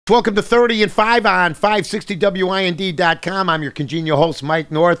Welcome to 30 and 5 on 560WIND.com. I'm your congenial host, Mike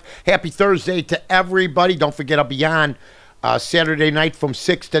North. Happy Thursday to everybody. Don't forget, I'll be on Saturday night from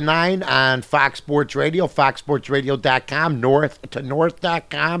 6 to 9 on Fox Sports Radio, foxsportsradio.com, north to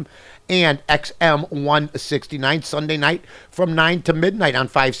north.com, and XM 169 Sunday night from 9 to midnight on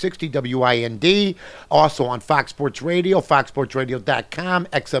 560 WIND. Also on Fox Sports Radio, foxsportsradio.com,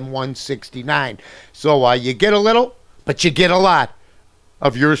 XM 169. So you get a little, but you get a lot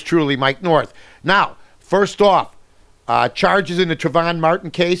of yours truly, Mike North. Now, first off, charges in the Trayvon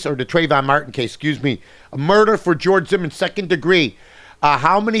Martin case, excuse me, a murder for George Zimmerman, second degree.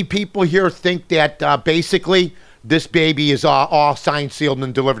 How many people here think that basically this baby is all signed, sealed,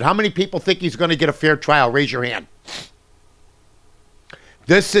 and delivered? How many people think he's going to get a fair trial? Raise your hand.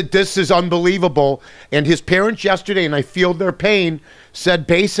 This is unbelievable. And his parents yesterday, and I feel their pain, said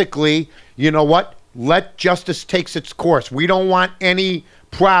basically, you know what? Let justice take its course. We don't want any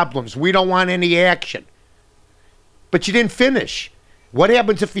problems. We don't want any action. But you didn't finish. What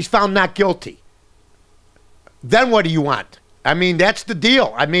happens if he's found not guilty? Then what do you want? I mean, that's the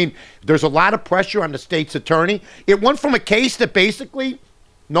deal. I mean, there's a lot of pressure on the state's attorney. It went from a case that basically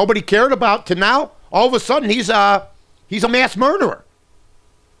nobody cared about to now, all of a sudden, he's a mass murderer.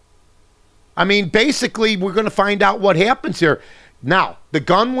 I mean, basically, we're going to find out what happens here. Now, the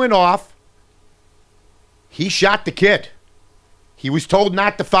gun went off. He shot the kid. He was told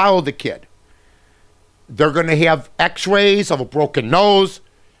not to follow the kid. They're going to have x-rays of a broken nose.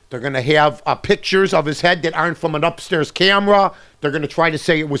 They're going to have pictures of his head that aren't from an upstairs camera. They're going to try to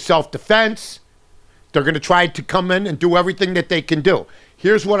say it was self-defense. They're going to try to come in and do everything that they can do.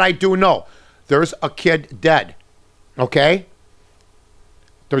 Here's what I do know. There's a kid dead, okay?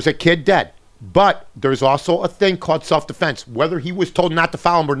 There's a kid dead. But there's also a thing called self-defense. Whether he was told not to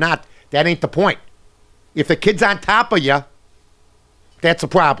follow him or not, that ain't the point. If the kid's on top of you, that's a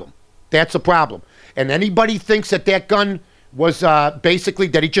problem. That's a problem. And anybody thinks that that gun was basically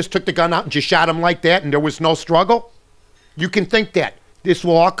that he just took the gun out and just shot him like that and there was no struggle, you can think that. This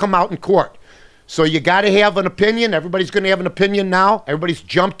will all come out in court. So you got to have an opinion. Everybody's going to have an opinion now. Everybody's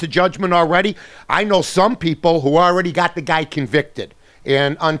jumped to judgment already. I know some people who already got the guy convicted.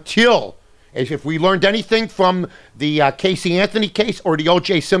 And until, if we learned anything from the Casey Anthony case or the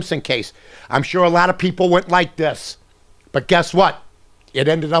O.J. Simpson case, I'm sure a lot of people went like this. But guess what? It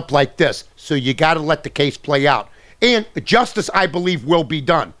ended up like this. So you got to let the case play out. And justice, I believe, will be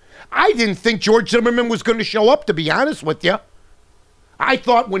done. I didn't think George Zimmerman was going to show up, to be honest with you. I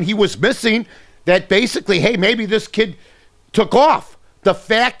thought when he was missing that basically, hey, maybe this kid took off. The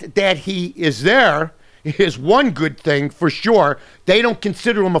fact that he is there is one good thing for sure. They don't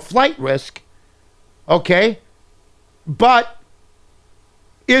consider him a flight risk. Okay? But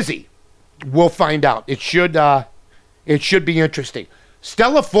is he? We'll find out. It should be interesting.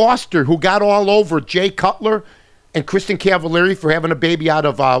 Stella Foster, who got all over Jay Cutler and Kristen Cavallari for having a baby out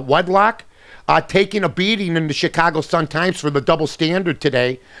of wedlock, taking a beating in the Chicago Sun-Times for the double standard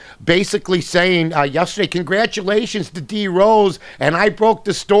today, basically saying yesterday, congratulations to D. Rose, and I broke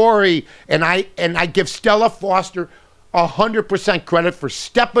the story, and I give Stella Foster 100% credit for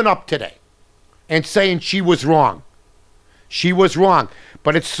stepping up today and saying she was wrong. She was wrong.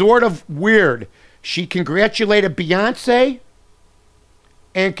 But it's sort of weird. She congratulated Beyonce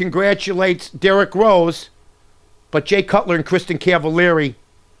and congratulates Derrick Rose, but Jay Cutler and Kristen Cavallari,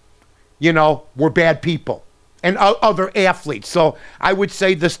 you know, were bad people and other athletes. So I would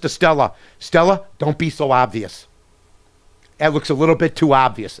say this to Stella. Stella, don't be so obvious. That looks a little bit too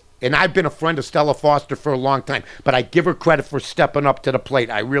obvious. And I've been a friend of Stella Foster for a long time, but I give her credit for stepping up to the plate.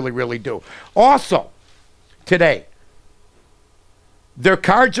 I really, really do. Also, today, their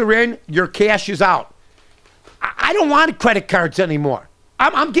cards are in, your cash is out. I don't want credit cards anymore.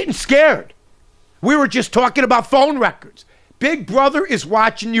 I'm getting scared. We were just talking about phone records. Big Brother is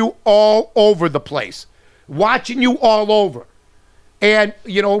watching you all over the place. Watching you all over. And,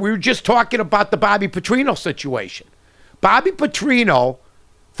 you know, we were just talking about the Bobby Petrino situation. Bobby Petrino,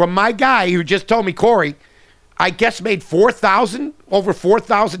 from my guy who just told me, Corey, I guess made over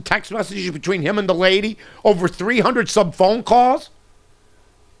 4,000 text messages between him and the lady, over 300 some phone calls.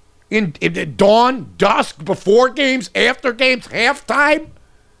 In dawn, dusk, before games, after games, halftime.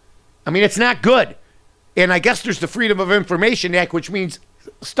 I mean, it's not good. And I guess there's the Freedom of Information Act, which means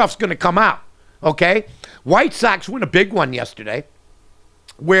stuff's going to come out, okay? White Sox win a big one yesterday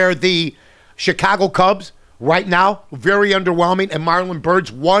where the Chicago Cubs, right now, very underwhelming, and Marlon Birds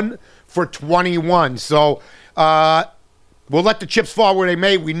 1 for 21. So we'll let the chips fall where they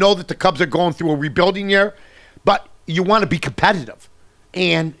may. We know that the Cubs are going through a rebuilding year, but you want to be competitive.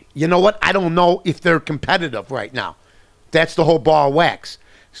 And you know what? I don't know if they're competitive right now. That's the whole ball of wax.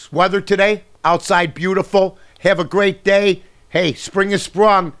 Weather today, outside beautiful. Have a great day. Hey, spring is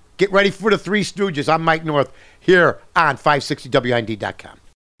sprung. Get ready for the Three Stooges. I'm Mike North here on 560WIND.com.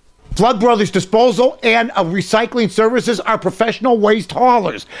 Flood Brothers Disposal and Recycling Services are professional waste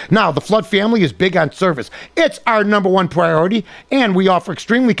haulers. Now, the Flood family is big on service. It's our number one priority, and we offer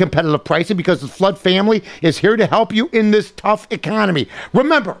extremely competitive pricing because the Flood family is here to help you in this tough economy.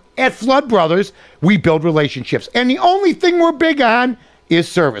 Remember, at Flood Brothers, we build relationships, and the only thing we're big on is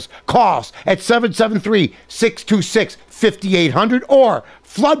service. Call us at 773-626-5800 or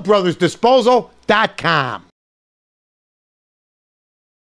floodbrothersdisposal.com.